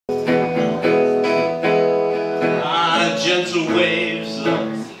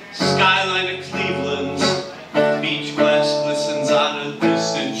line of Cleveland, beach glass glistens on a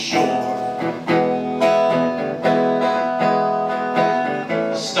distant shore.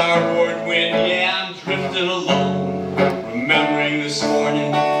 Starboard wind, yeah, I'm drifting alone, remembering this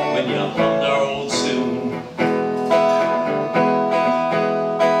morning when you hummed our old tune.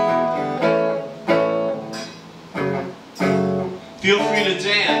 Feel free to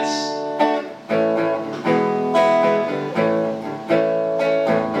dance.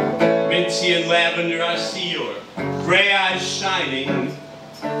 Minty and lavender, I see your gray eyes shining.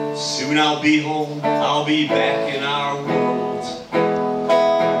 Soon I'll be home, I'll be back in our world.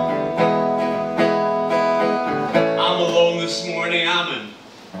 I'm alone this morning, I'm an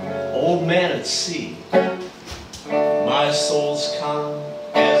old man at sea. My soul's calm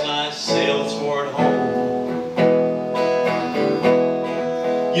as I sail toward home.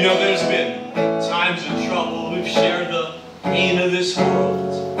 You know, there's been times of trouble, we've shared the pain of this world.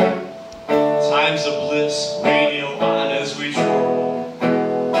 Times of bliss, radio on as we twirl.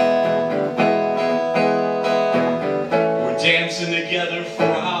 We're dancing together for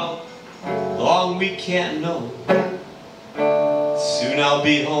how long we can't know. Soon I'll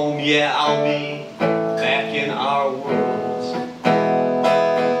be home, yeah, I'll be